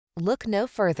Look no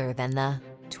further than the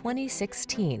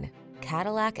 2016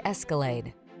 Cadillac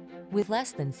Escalade. With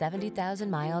less than 70,000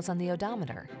 miles on the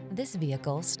odometer, this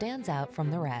vehicle stands out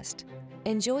from the rest.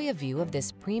 Enjoy a view of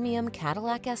this premium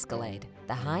Cadillac Escalade,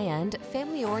 the high-end,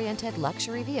 family-oriented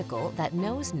luxury vehicle that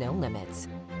knows no limits.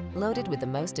 Loaded with the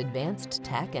most advanced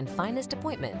tech and finest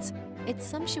appointments, its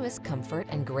sumptuous comfort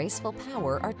and graceful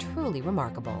power are truly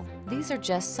remarkable. These are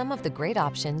just some of the great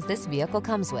options this vehicle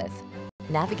comes with: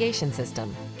 navigation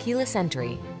system, keyless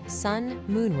entry, sun,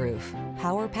 moonroof,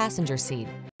 power passenger seat,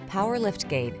 power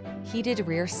liftgate, heated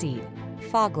rear seat,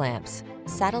 fog lamps,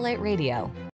 satellite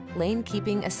radio, lane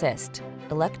keeping assist,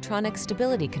 electronic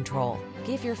stability control.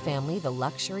 Give your family the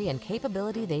luxury and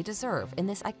capability they deserve in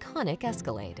this iconic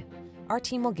Escalade. Our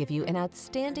team will give you an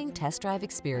outstanding test drive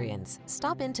experience.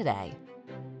 Stop in today.